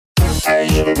Hey,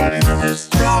 everybody know this.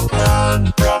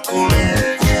 Rockland, broccoli,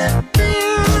 yeah.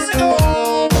 Music,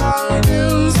 all my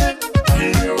music.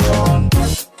 Here on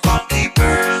Funky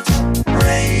Bird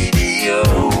Radio.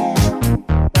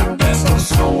 The best of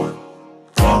soul,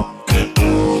 funk and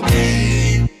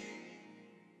boogie.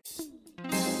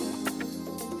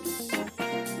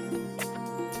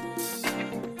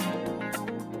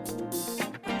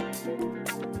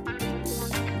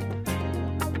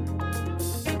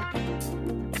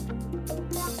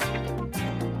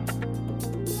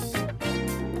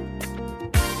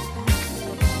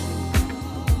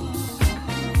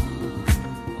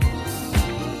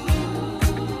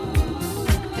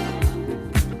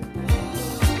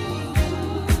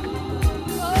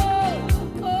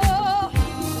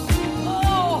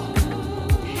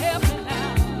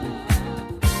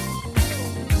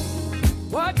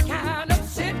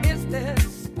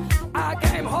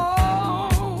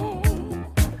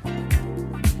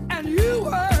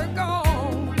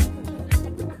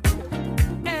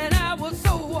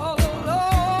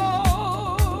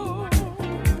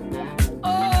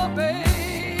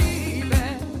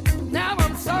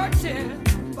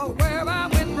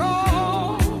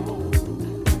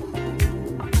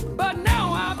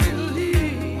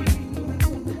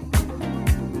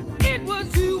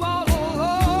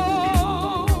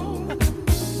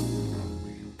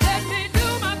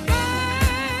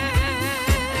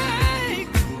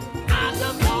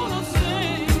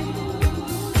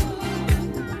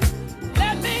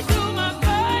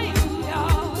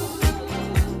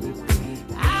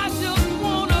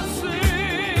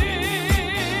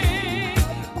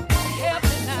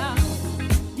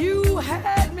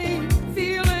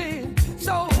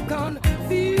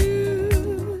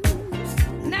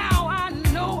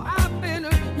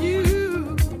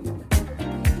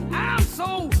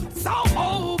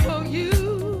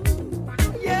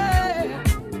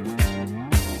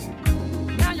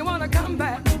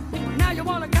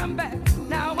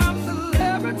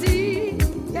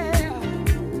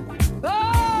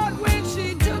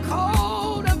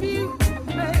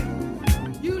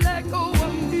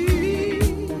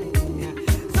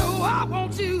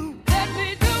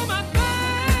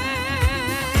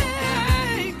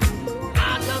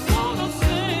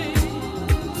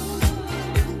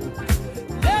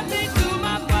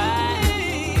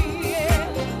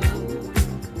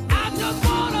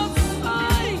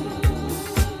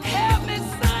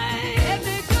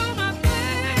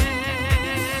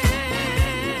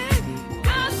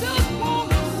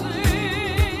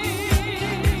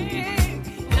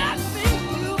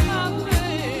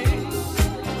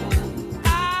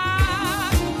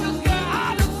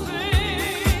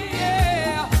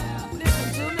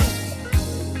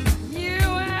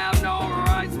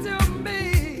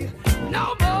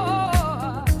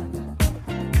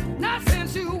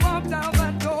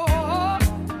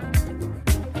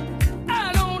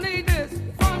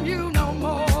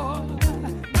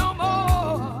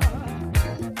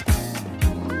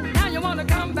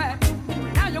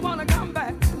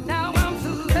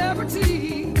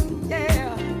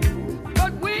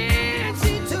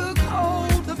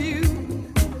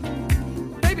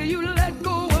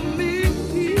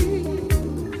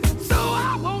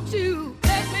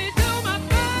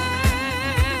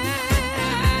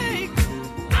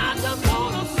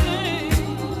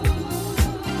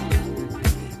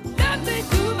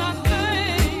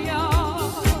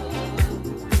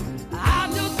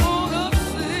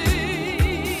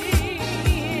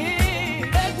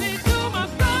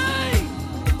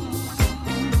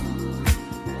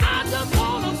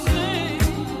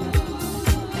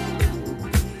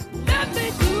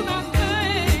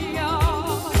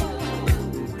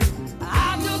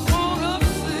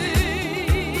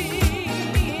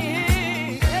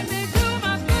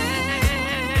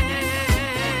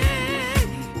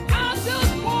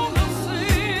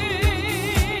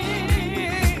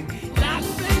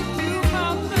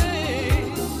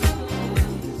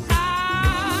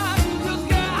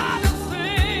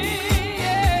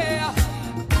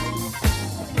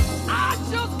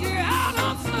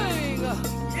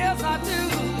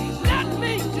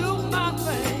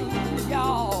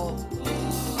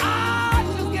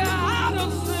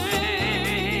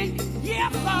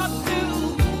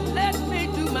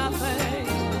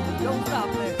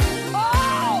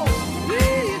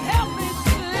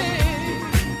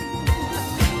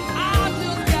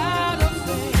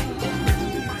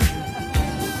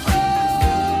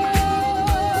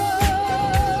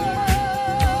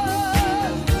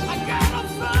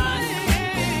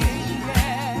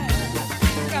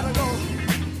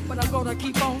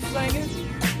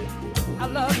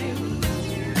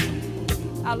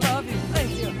 I love you.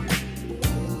 Thank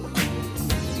you.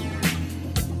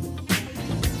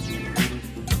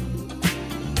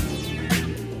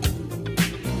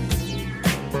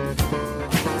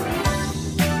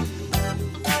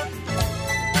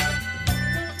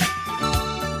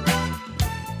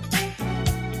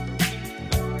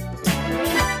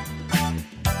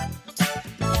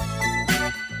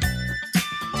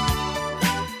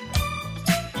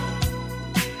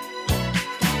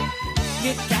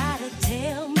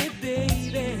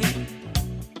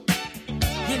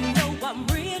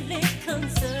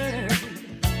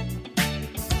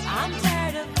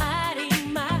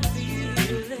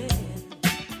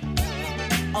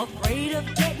 afraid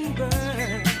of getting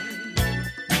burned.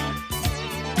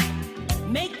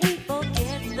 Make me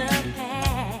forget the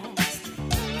past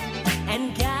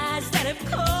and guys that have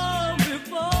come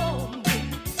before me.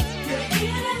 You're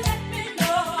here to let me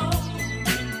know.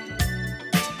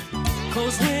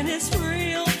 'Cause when it's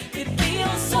real, it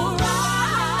feels so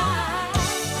right.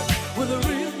 With a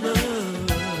real love,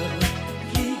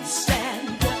 please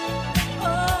stand up.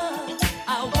 Oh,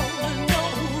 I wanna know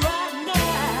right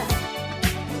now.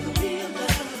 With a real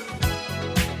love,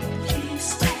 please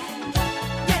stand up.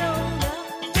 Get on up,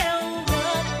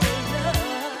 with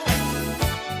love.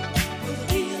 With a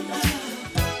real love,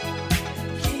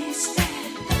 please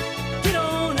stand up. Get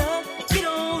on up,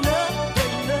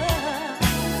 with love.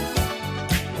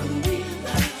 With a real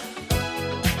love,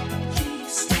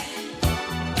 please stand up.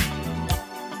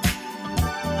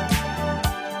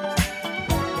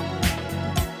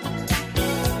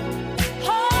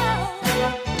 Oh,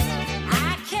 I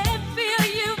can feel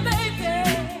you, baby.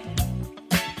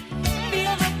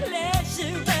 Feel the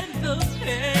pleasure and the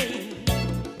pain.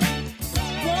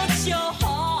 Once your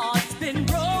heart's been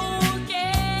broken,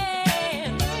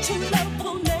 true love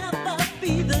will never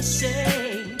be the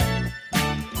same.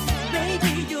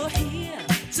 Baby, you're here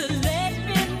to let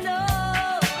me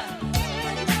know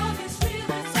that love is real,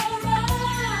 it's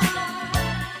alright.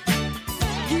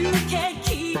 You can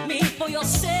keep me for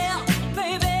yourself,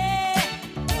 baby,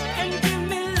 and give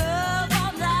me love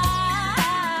all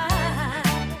night.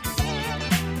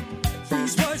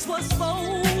 These words were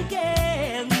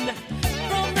spoken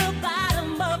from the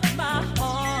bottom of my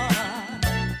heart.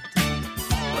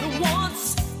 But once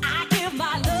I give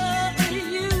my love to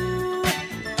you,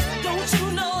 don't you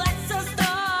know that's a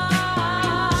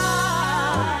start?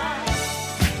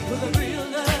 With a real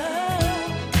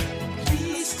love,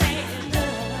 please stand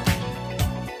up.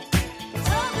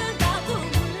 Talking about the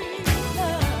real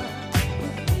love.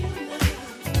 With a real love,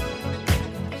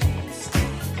 please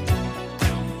stand up.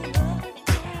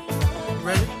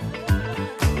 Ready?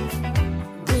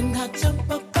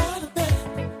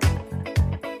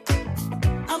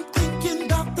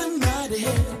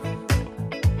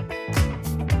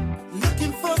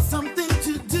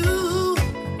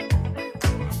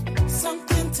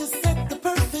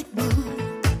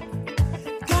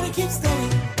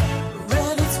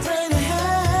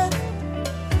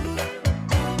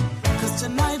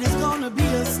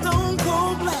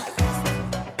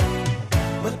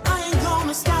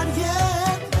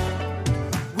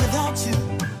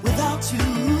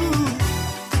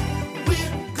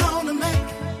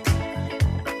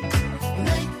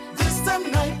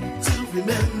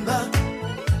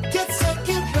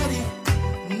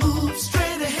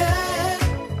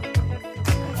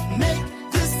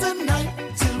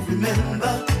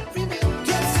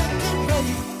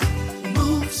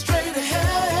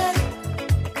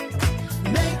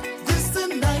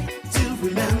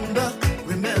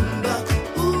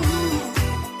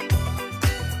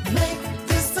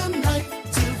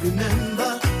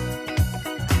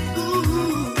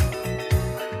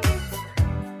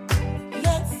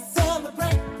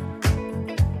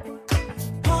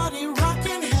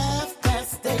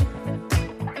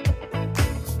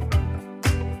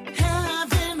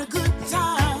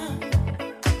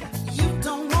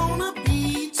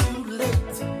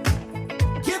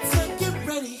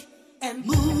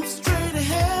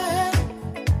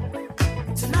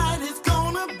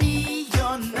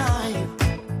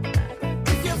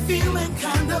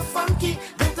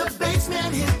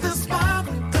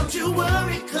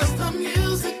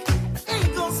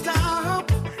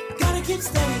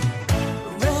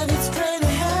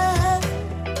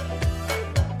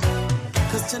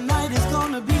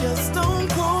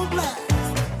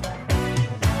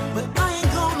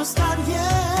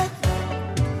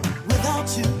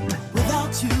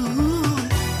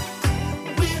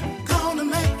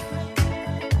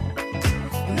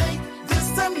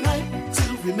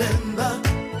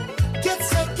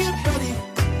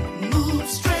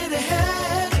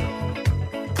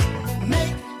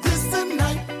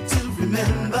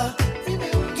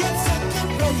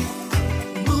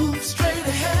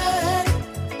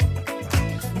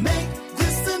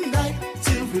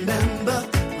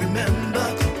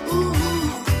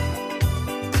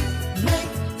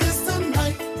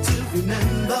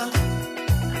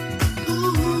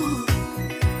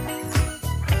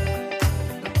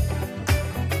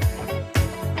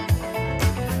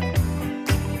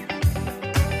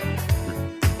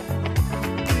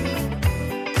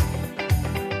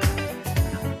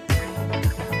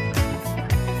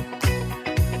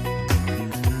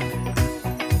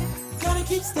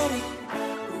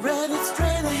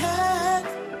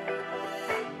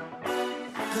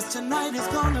 Tonight is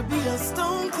gonna be a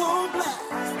stone cold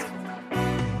blast.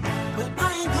 But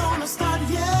I ain't gonna start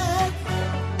yet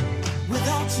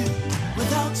without you,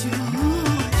 without you.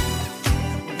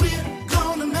 We're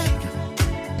gonna make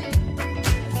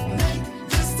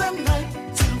this a night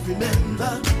to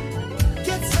remember.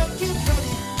 Get set, get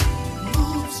ready,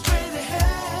 move straight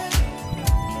ahead.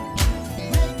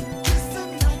 Make this a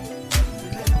night to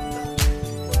remember.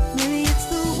 Maybe it's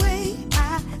the way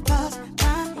I toss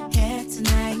my head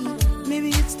tonight. Maybe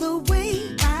it's the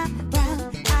way my brown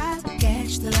eyes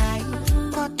catch the light.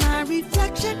 Caught my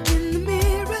reflection in the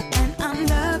mirror and I'm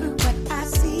loving what I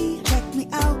see. Check me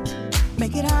out,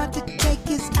 make it hard to take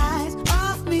his eyes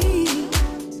off me.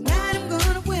 Tonight I'm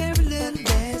gonna wear a little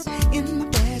dress in my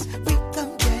best freak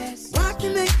of dress. Watch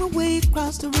me make my way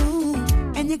across the room,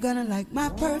 and you're gonna like my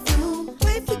perfume.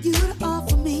 Wait for you to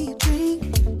offer me a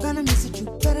drink. Gonna miss it, you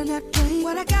better not drink.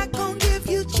 What I got gon' give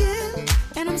you chill,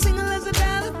 and I'm single as a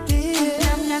dollar bill. And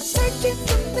I'm not searching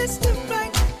for Mr.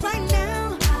 Right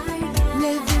now.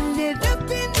 Living it up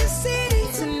in the city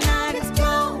tonight, it's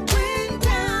going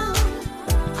down.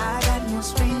 I got no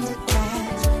strings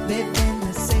attached, living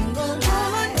a single life.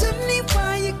 Hold on to me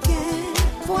while you can,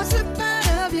 before I slip out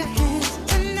of your hands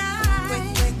tonight. Quick,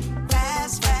 quick,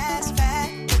 fast, fast,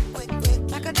 fast. Quick, quick,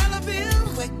 like a dollar bill.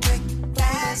 Quick, quick,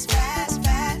 fast, fast,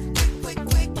 fast. Quick, quick,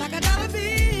 quick, like a dollar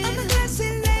bill. I'm a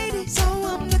classy lady, so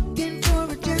I'm looking for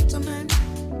a gentleman.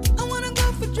 I wanna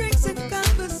go for drinks and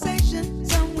conversation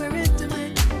somewhere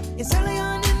intimate. It's early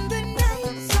on in the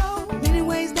night, so many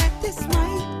ways that this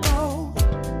might go.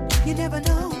 You never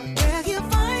know where you'll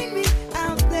find me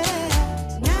out there.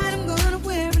 Tonight I'm gonna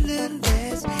wear a little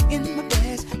less in my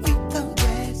best freak of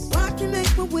dress. Watch me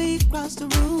make my way across the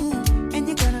room, and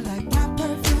you're gonna like my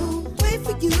perfume. Wait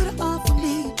for you to offer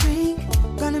me a drink.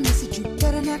 Gonna miss it, you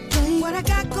better not blink. What I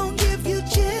got gon' give you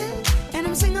chill, and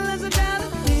I'm single as a dollar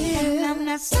bill. And I'm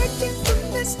not searching for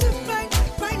Mr.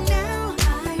 Right now.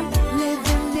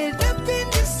 Living it up in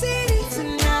the city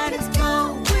tonight, it's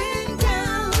going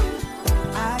down.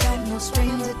 I got no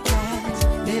strings attached,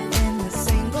 living a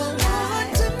single life. Hold on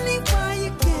to me while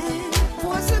you can,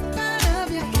 before I slip out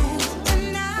of your hands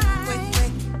tonight. Quick,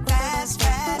 quick, fast,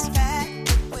 fast, fast.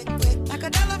 Quick, quick, like a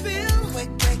dollar bill.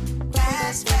 Quick, quick,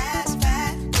 fast, fast,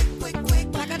 fast. Quick, quick,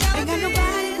 like a dollar bill. Ain't got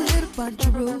nobody with a bunch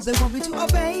of rules they want me to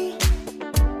obey.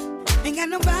 Ain't got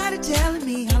nobody telling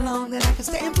me how long that I can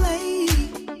stay and play.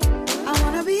 I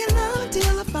wanna be alone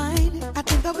till I find it. I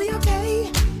think I'll be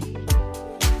okay.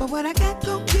 But what I got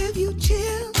gon' give you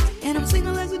chills, and I'm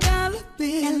single as a dollar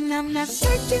bill. And I'm not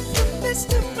searching for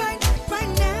Mr. Right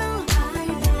now.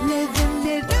 Living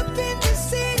it up in the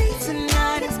city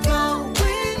tonight, it's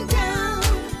going down.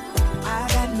 I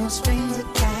got no strings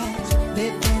attached,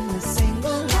 living a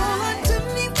single life. Hold on to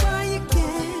me while you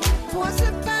can, before I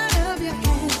slip out of your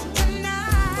hands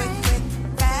tonight. Quick, quick,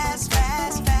 fast,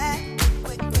 fast, fast.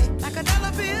 Quick, quick, like a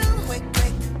dollar bill. Quick,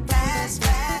 quick, fast,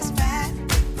 fast, fast.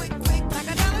 Quick, quick, like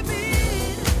a dollar bill.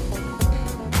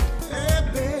 Hey,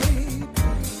 baby.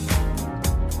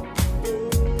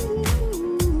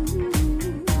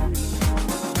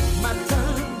 My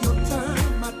time, your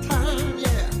time, my time,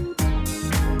 yeah.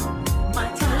 My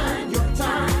time, your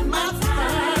time, my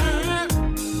time.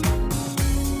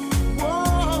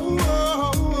 Whoa,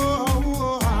 whoa, whoa,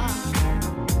 whoa.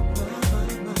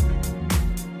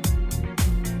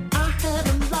 I had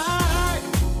a life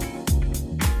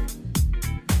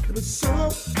that was so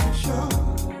short.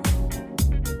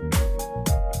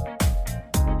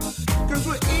 'Cause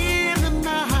we're in and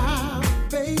out,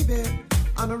 baby,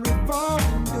 on a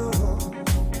revolving door.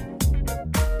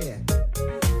 Yeah.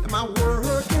 And my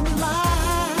working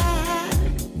life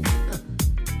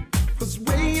was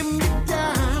weighing me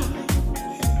down.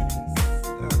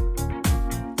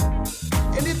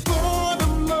 And if all the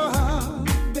love,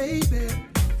 baby,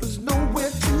 was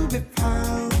nowhere to be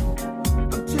found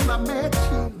until I met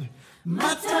you.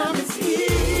 My time is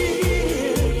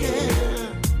here, yeah.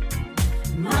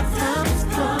 My time has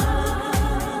come.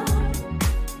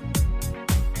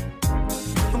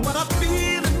 And what I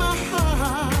feel in my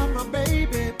heart, my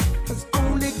baby, has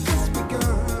only just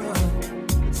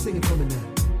begun. Sing it for me now.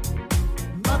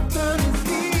 My time is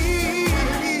here.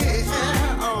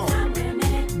 Oh.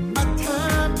 My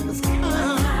time has come.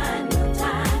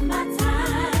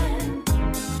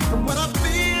 And what I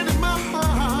feel in my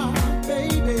heart,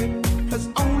 baby, has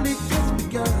only just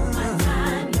begun.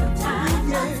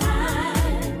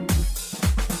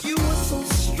 You were so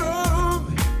strong,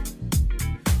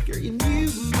 girl, you knew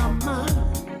my mind.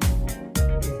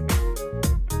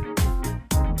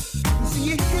 See,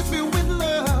 you hit me with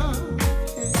love,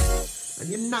 yeah, and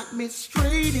you knocked me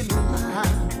straight in the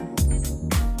line.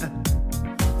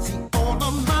 See,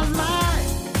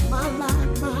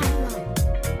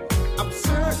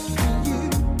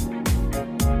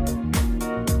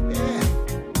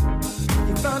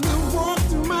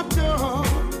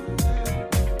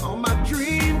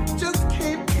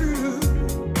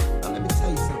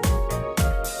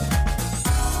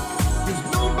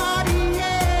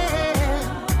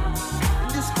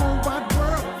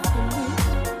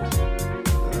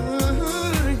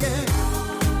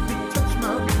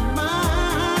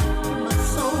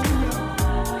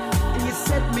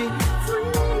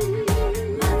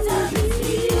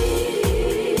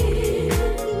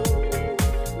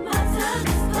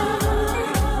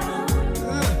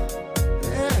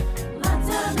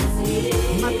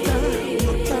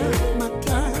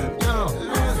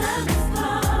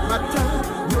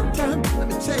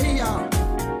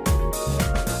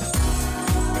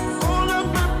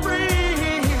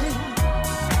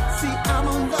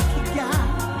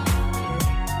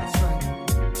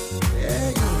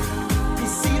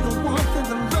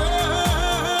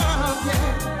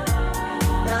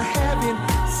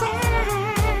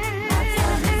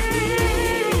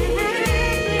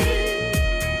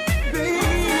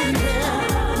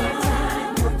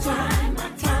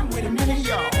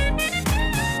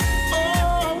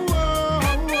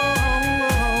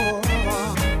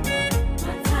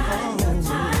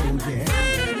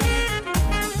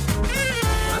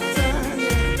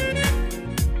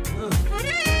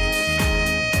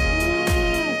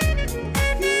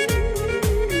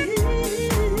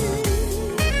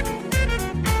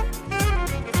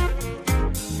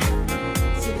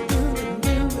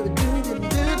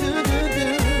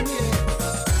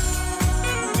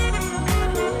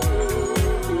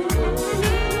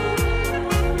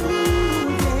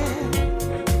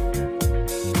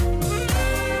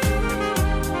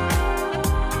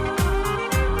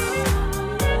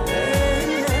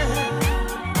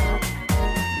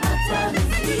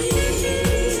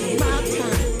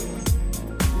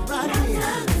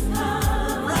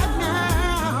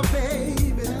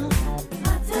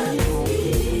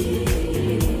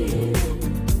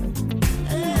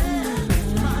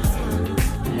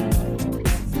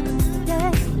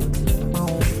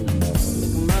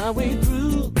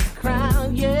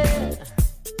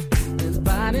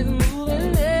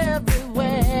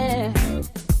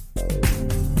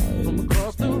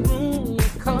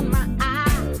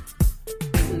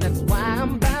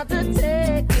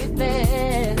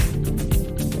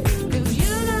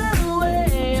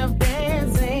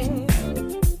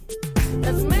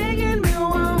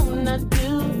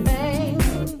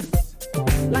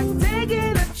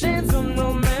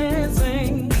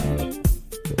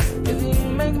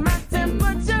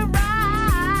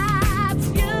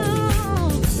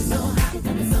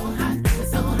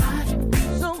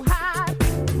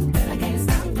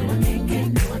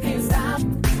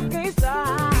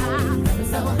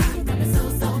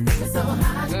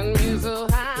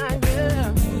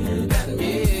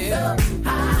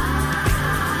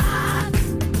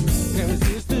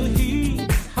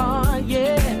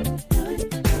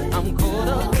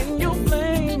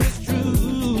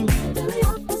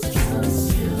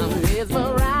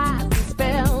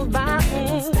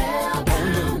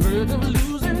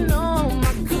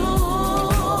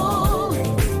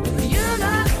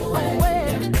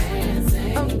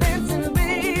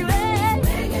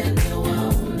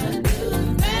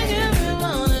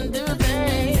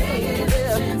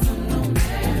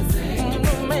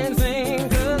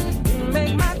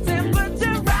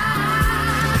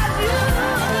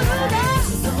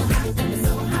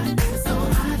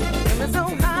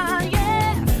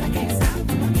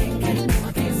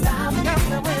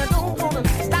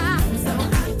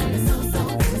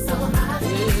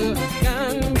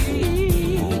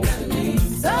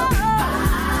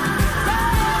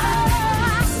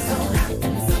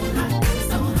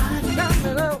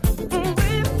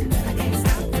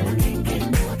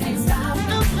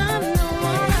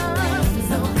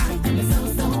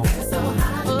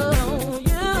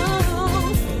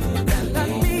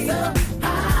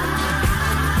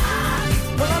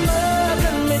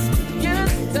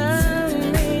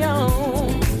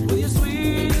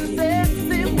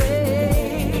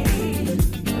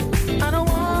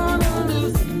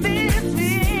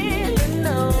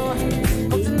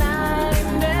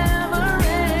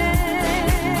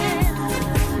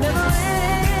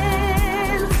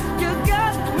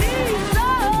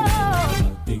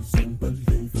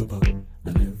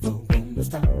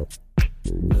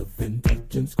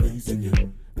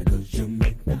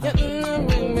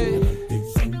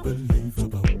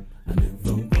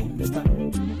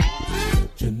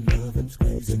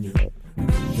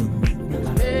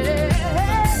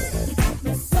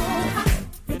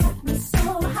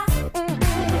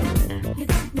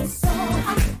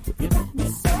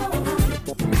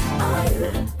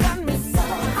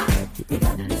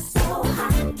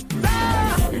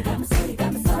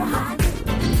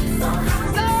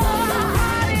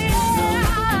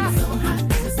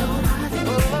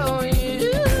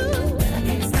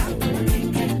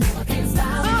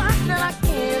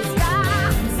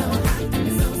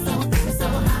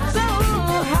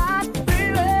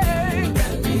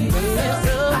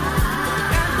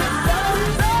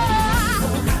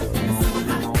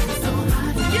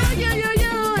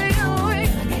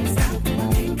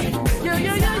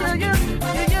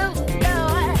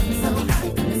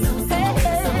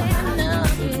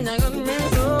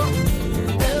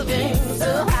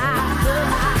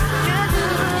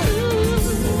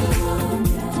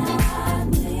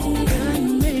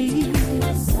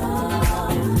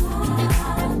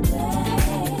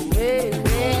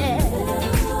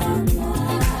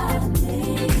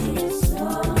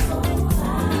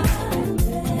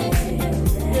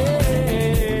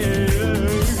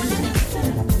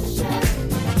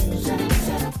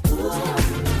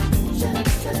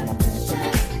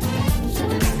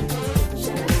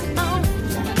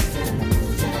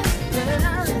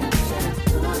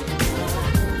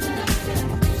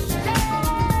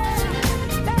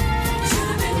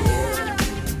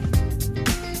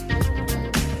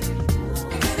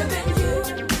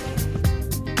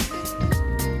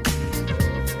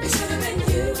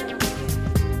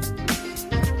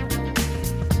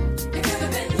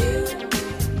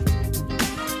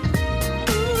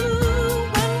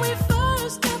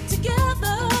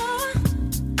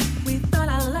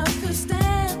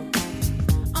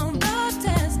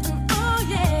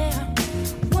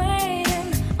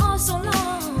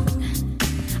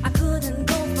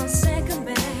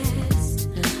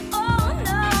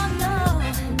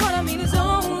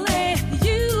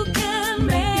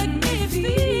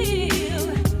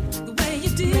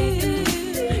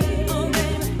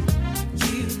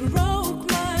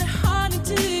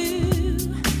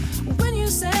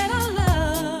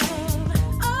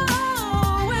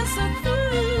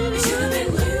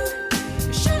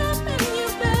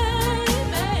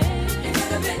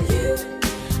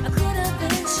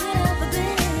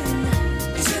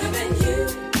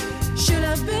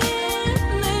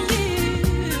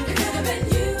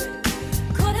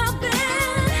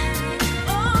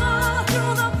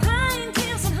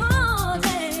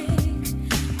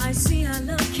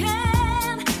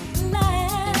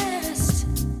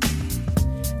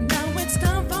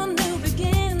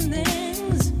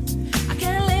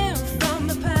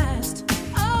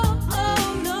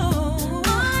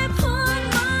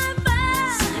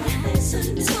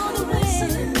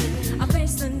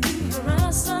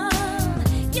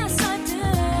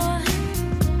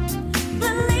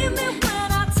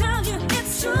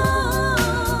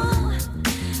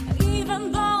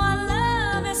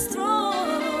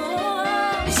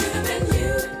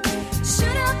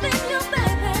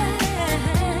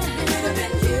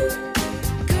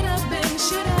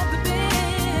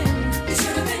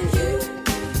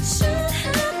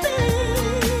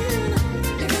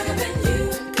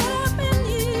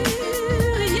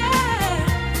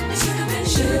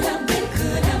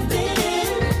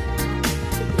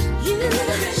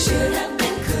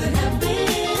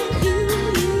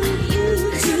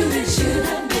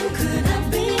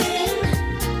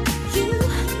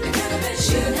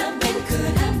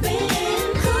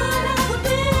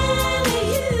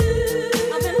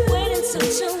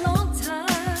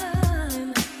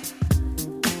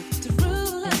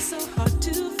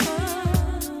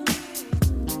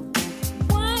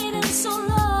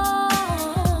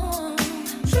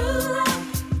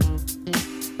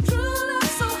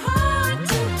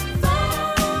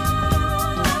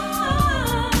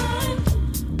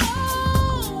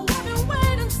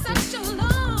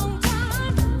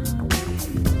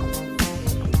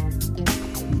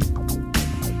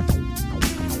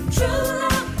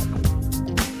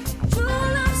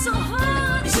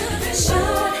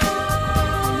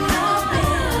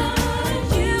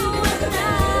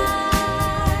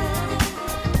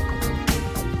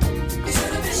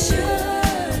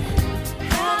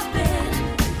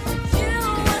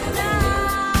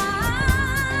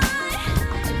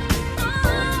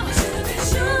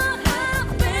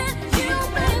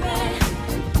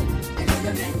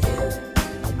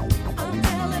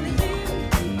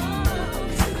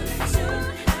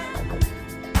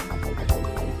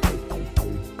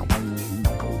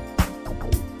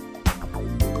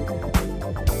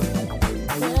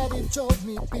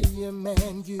 me be a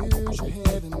man, use your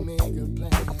head and make a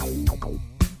plan.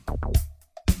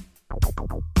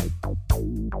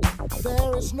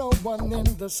 There is no one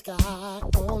in the sky,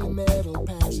 only metal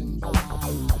passing by.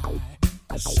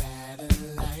 A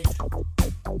satellite.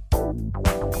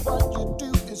 What you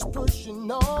do is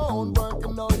pushing on,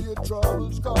 working all your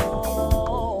troubles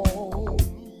gone.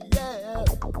 Yeah.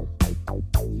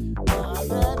 My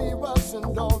daddy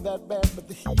wasn't all that bad, but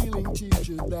the healing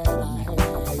teacher that I had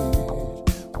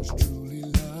was truly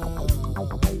love.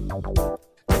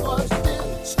 It was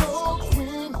this Snow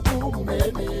Queen who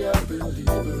made me a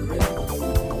believer in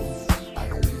love. I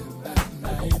lived that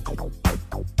night.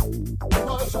 It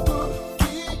was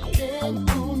Boogie King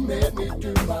who made me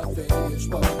do my things,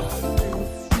 what I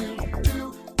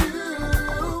do.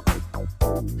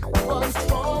 It was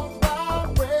strong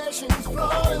vibrations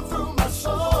flowing through my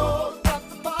soul. Got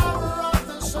the power of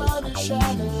the sun is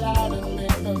shining light and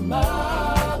make the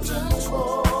mountains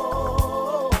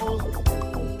roll.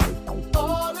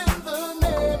 All in the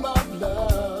name of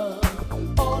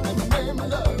love. All in the name of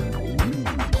love. In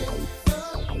the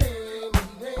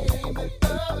name of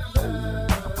love.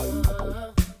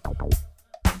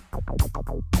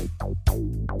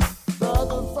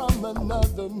 Brother from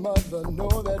another mother,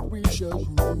 know that we shall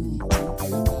grow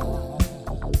together.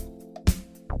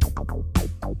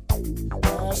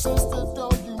 Sister,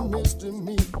 don't you mister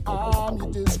me, I'm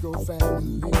your disco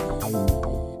family,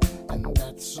 and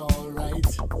that's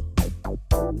alright.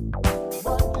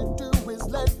 What you do is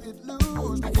let it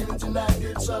loose, begin tonight,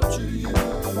 it's up to you.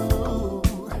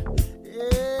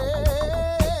 Yeah,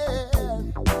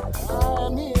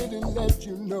 I'm here to let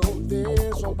you know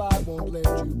this, or I won't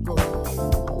let you go.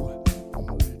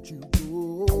 Won't let you go.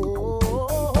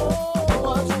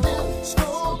 Was this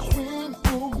Snow Queen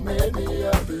who made me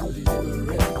a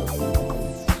believer in love?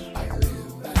 I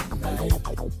lived that night.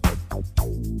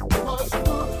 It was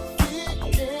Boogie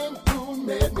King who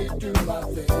made me do my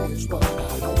things, what I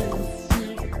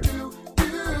do.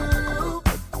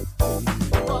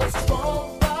 It was strong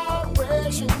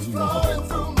vibrations flowing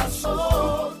through my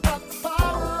soul. Got the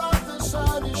power of the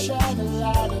sun is shining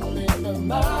light and make the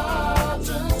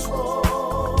mountains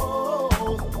roll.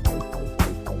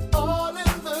 All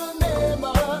in the name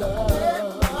of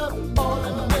love. All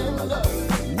in the name of love.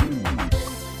 In the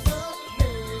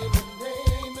name of love. In the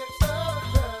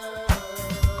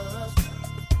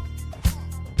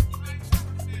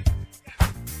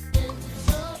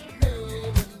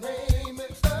name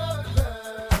of love.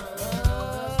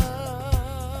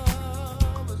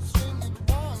 Sing it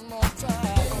one more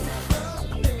time.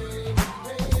 In the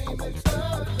name of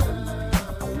love.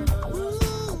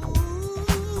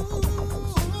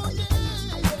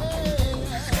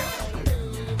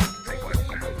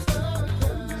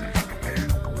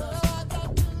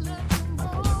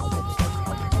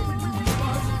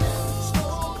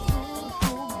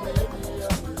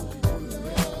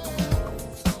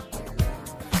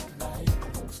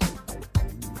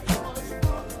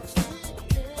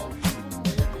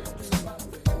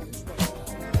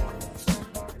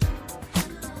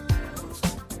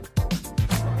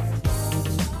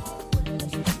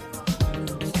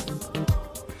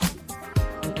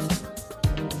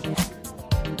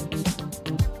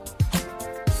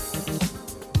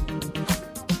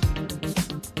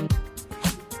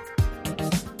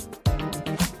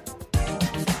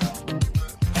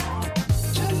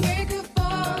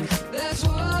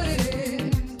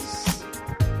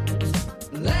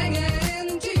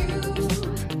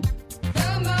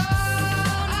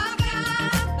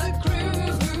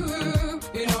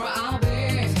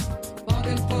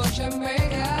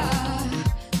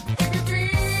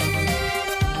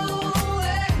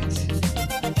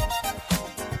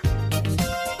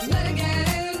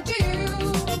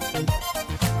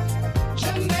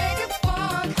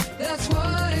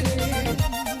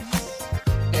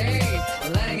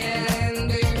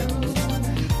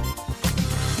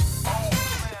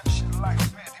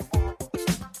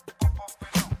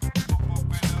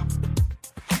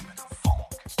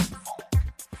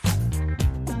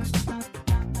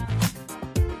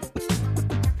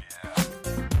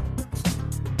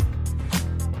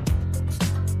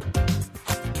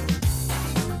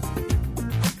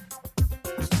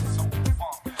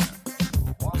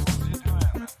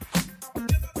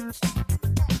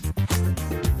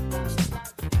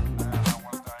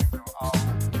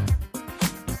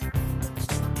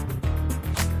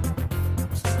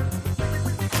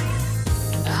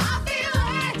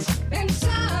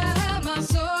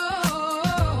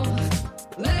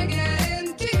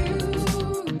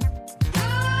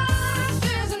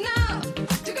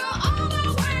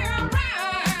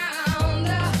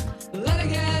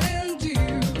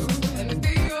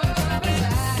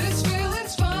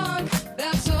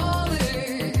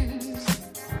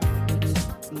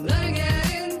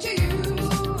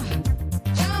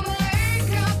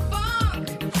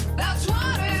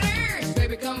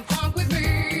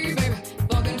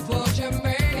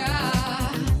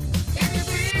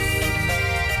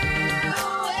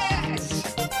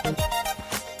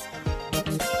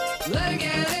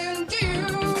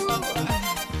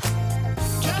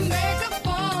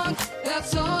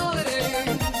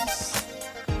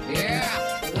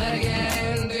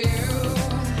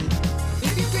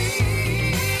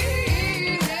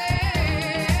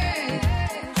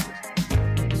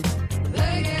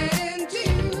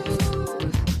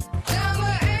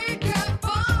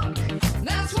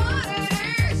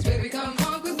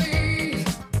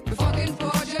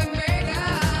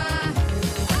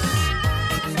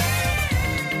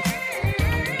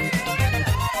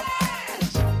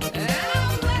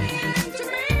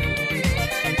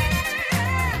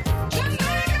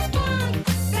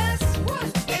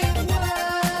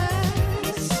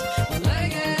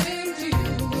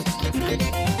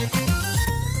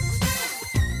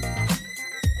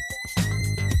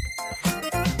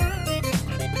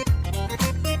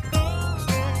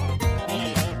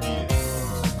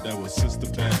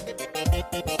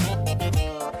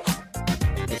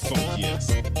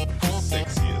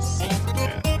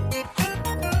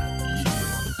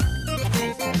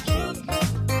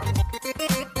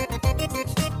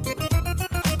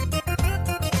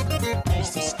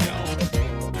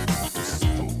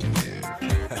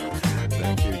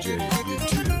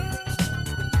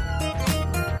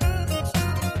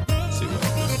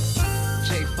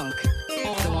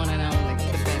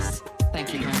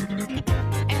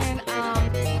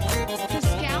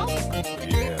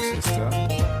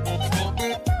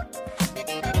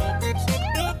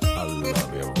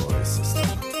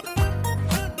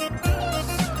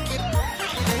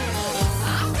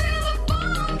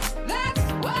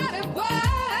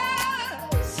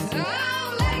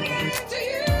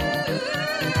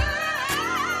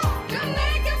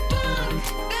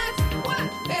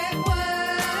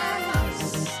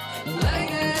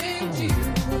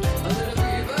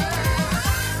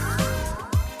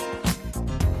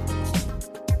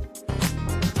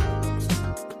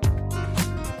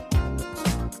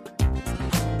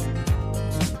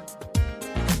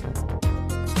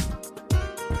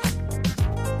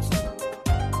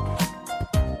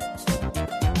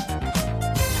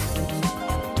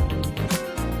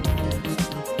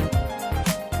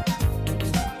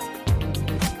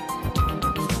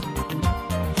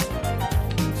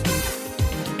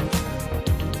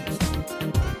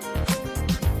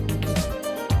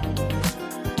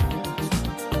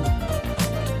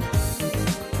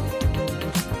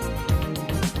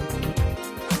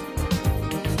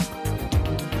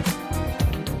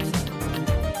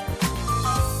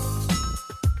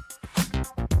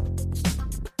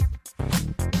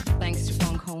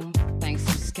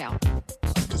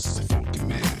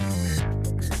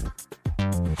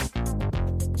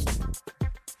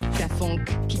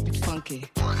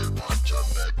 funky.